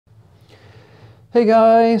Hey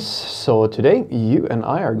guys, so today you and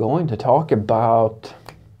I are going to talk about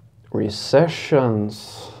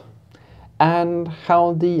recessions and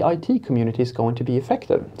how the IT community is going to be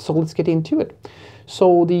affected. So let's get into it.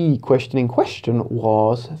 So the question in question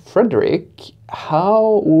was, Fredrik,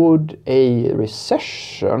 how would a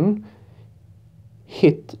recession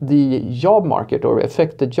hit the job market or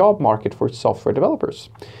affect the job market for software developers?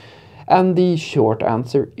 And the short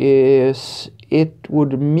answer is it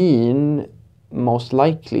would mean most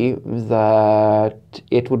likely that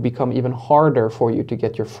it would become even harder for you to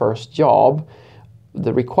get your first job.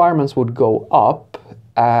 The requirements would go up,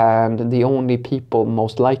 and the only people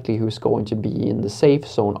most likely who's going to be in the safe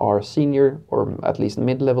zone are senior or at least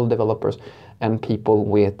mid-level developers and people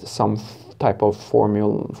with some type of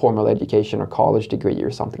formal education or college degree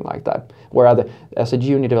or something like that. Whereas as a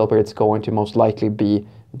junior developer, it's going to most likely be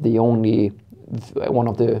the only one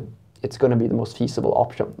of the, it's going to be the most feasible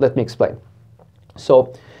option. Let me explain.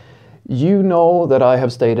 So, you know that I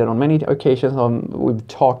have stated on many occasions, we've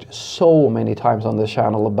talked so many times on this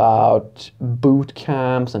channel about boot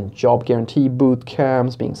camps and job guarantee boot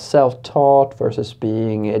camps, being self-taught versus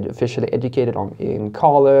being officially educated in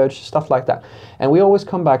college, stuff like that. And we always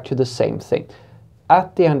come back to the same thing.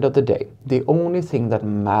 At the end of the day, the only thing that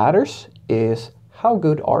matters is how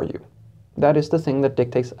good are you? That is the thing that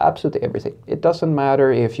dictates absolutely everything. It doesn't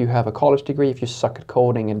matter if you have a college degree, if you suck at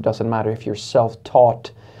coding, it doesn't matter if you're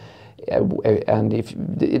self-taught, and if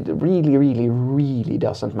it really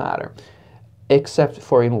doesn't matter. Except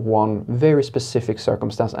for in one very specific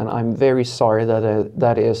circumstance, and I'm very sorry that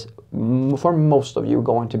that is, for most of you,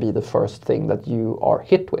 going to be the first thing that you are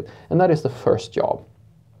hit with, and that is the first job.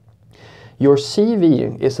 Your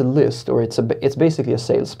CV is a list, or it's basically a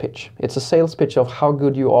sales pitch. It's a sales pitch of how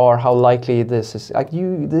good you are, how likely this is.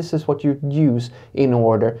 This is what you use in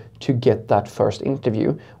order to get that first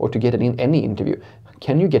interview, or to get it in any interview.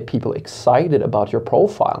 Can you get people excited about your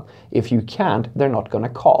profile? If you can't, they're not going to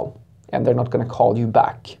call, and they're not going to call you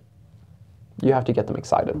back. You have to get them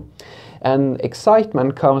excited. And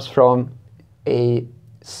excitement comes from a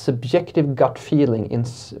subjective gut feeling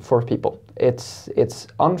for people. It's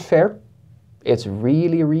unfair. It's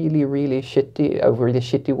really shitty, a really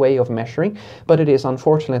shitty way of measuring, but it is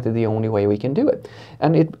unfortunately the only way we can do it.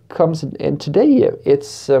 And it comes in today,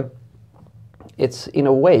 it's in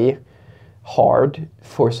a way hard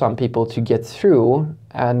for some people to get through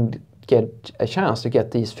and get a chance to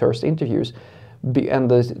get these first interviews.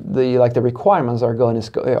 And the requirements are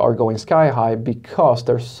going sky high because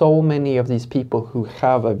there's so many of these people who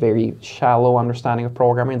have a very shallow understanding of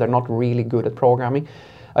programming. They're not really good at programming.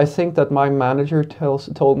 I think that my manager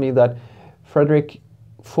told me that, Fredrik,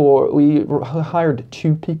 we hired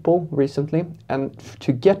 2 people recently, and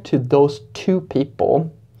to get to those 2 people,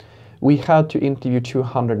 we had to interview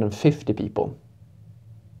 250 people.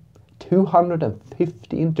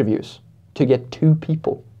 250 interviews to get 2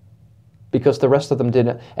 people, because the rest of them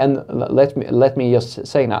didn't. And let me just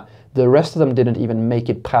say now, the rest of them didn't even make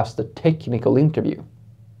it past the technical interview.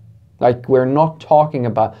 Like, we're not talking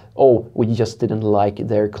about, oh, we just didn't like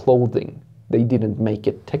their clothing. They didn't make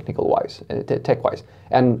it tech-wise.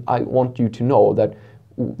 And I want you to know that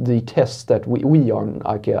the tests that we are,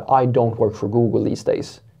 like, I don't work for Google these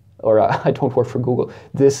days, or I don't work for Google.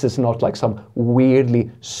 This is not like some weirdly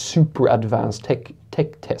super advanced tech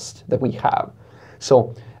test that we have.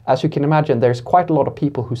 So, as you can imagine, there's quite a lot of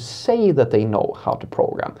people who say that they know how to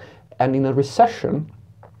program. And in a recession,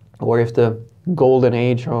 or if the golden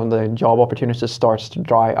age or the job opportunities starts to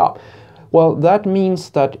dry up, well, that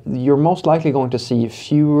means that you're most likely going to see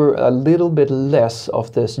a little bit less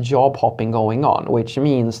of this job hopping going on, which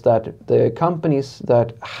means that the companies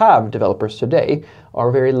that have developers today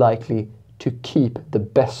are very likely to keep the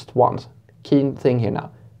best ones. Key thing here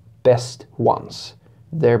now, best ones.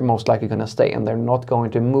 They're most likely going to stay, and they're not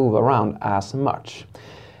going to move around as much.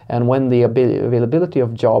 And when the availability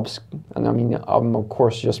of jobs, and I mean, I'm of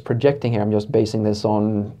course just projecting here, I'm just basing this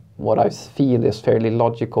on what I feel is fairly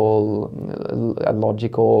logical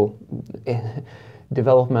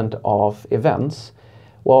development of events.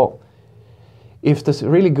 Well, if the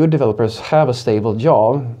really good developers have a stable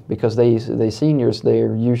job, because they seniors,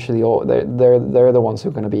 they're usually they're the ones who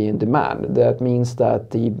are going to be in demand. That means that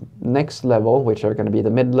the next level, which are going to be the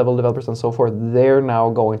mid-level developers and so forth, they're now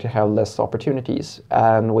going to have less opportunities,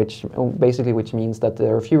 and which means that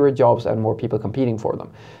there are fewer jobs and more people competing for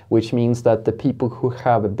them. Which means that the people who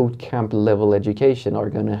have a bootcamp level education are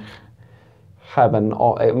going to have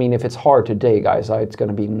I mean, if it's hard today, guys, it's going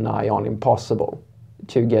to be nigh on impossible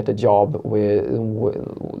to get a job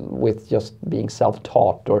with just being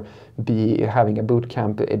self-taught or having a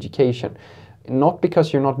bootcamp education. not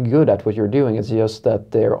because you're not good at what you're doing. It's just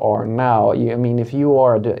that there are now. I mean, if you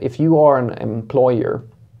are an employer,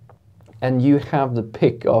 and you have the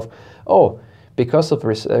pick of, oh, because of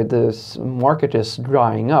this market is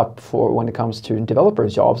drying up for when it comes to developer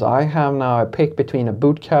jobs, I have now a pick between a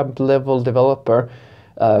bootcamp level developer,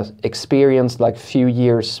 experienced like few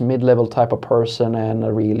years mid-level type of person, and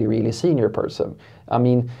a really, really senior person. I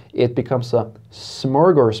mean, it becomes a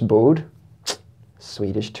smorgasbord,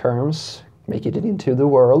 Swedish terms, making it into the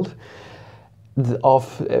world,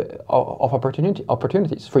 of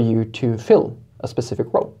opportunities for you to fill a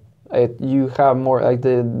specific role. You have more like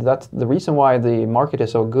that's the reason why the market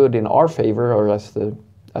is so good in our favor, or as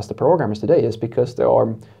the programmers today, is because there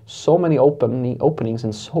are so many openings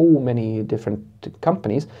in so many different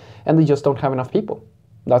companies, and they just don't have enough people.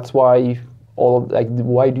 That's why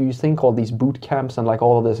why do you think all these boot camps and like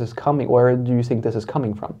all of this is coming? Where do you think this is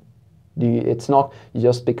coming from? It's not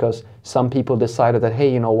just because some people decided that, hey,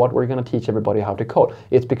 you know what, we're going to teach everybody how to code.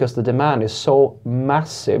 It's because the demand is so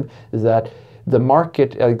massive that the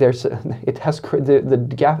market, the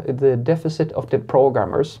deficit of the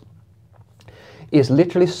programmers is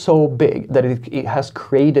literally so big that it has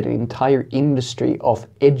created an entire industry of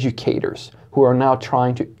educators who are now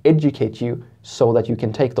trying to educate you so that you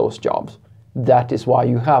can take those jobs. That is why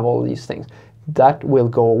you have all these things. That will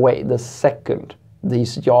go away the second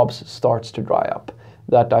these jobs starts to dry up.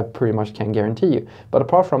 That I pretty much can guarantee you. But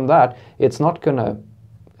apart from that, it's not going to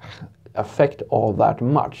affect all that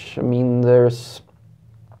much. I mean, there's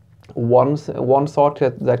one thought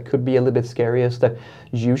that could be a little bit scary is that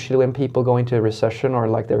usually when people go into a recession or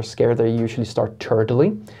like they're scared, they usually start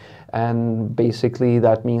turtling. And basically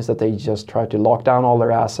that means that they just try to lock down all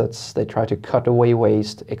their assets, they try to cut away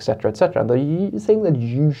waste, etc., etc. And the thing that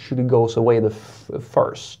usually goes away the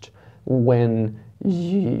first when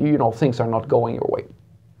you know things are not going your way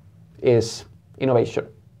is innovation.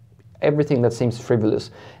 Everything that seems frivolous,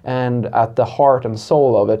 and at the heart and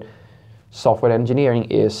soul of it, software engineering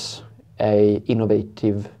is a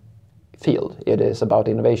innovative field. It is about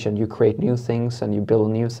innovation. You create new things and you build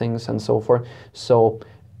new things and so forth. So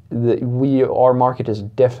our market is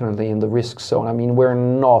definitely in the risk zone. I mean, we're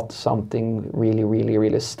not something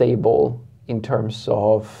really stable in terms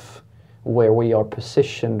of where we are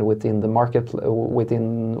positioned within the market,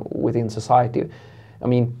 within society. I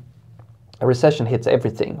mean, a recession hits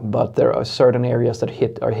everything, but there are certain areas that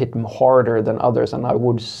are hit harder than others. And I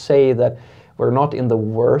would say that we're not in the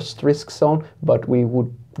worst risk zone, but we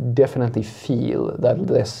would definitely feel that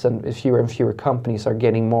less and fewer companies are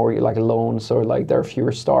getting more like loans, or like there are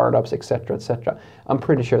fewer startups, etc., etc. I'm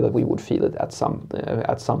pretty sure that we would feel it at some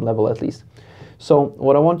level at least. So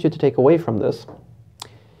what I want you to take away from this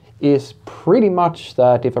is pretty much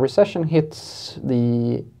that if a recession hits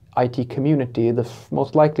the IT community, the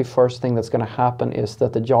most likely first thing that's going to happen is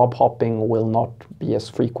that the job hopping will not be as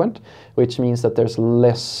frequent, which means that there's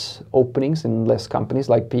less openings in less companies.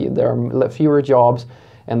 Like there are fewer jobs,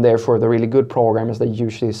 and therefore the really good programmers, they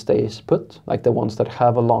usually stay put, like the ones that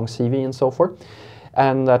have a long CV and so forth.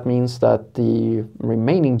 And that means that the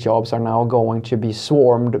remaining jobs are now going to be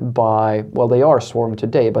swarmed by, well, they are swarmed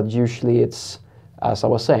today, but usually it's, as I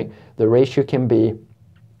was saying, the ratio can be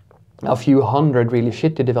a few hundred really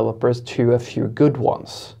shitty developers to a few good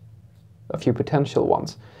ones, a few potential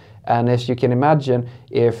ones. And as you can imagine,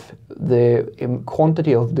 if the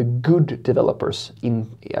quantity of the good developers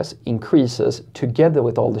increases together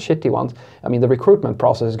with all the shitty ones, I mean, the recruitment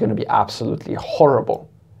process is going to be absolutely horrible.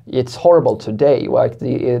 It's horrible today. Like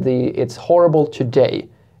it's horrible today.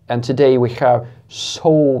 And today we have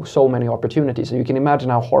so many opportunities. So you can imagine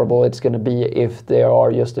how horrible it's going to be if there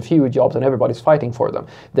are just a few jobs and everybody's fighting for them.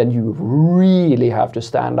 Then you really have to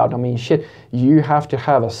stand out. I mean, shit, you have to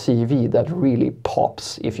have a CV that really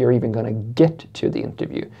pops if you're even going to get to the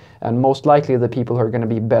interview. And most likely the people who are going to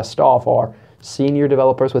be best off are senior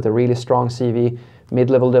developers with a really strong CV,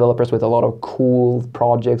 mid-level developers with a lot of cool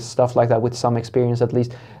projects, stuff like that, with some experience at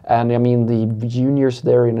least. And I mean, the juniors,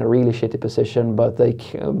 they're in a really shitty position, but they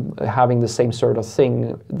having the same sort of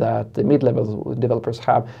thing that the mid-level developers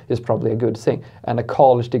have is probably a good thing. And a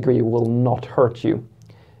college degree will not hurt you.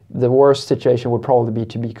 The worst situation would probably be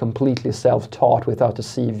to be completely self-taught without a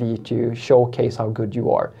CV to showcase how good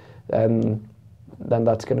you are. And then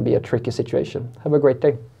that's going to be a tricky situation. Have a great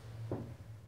day.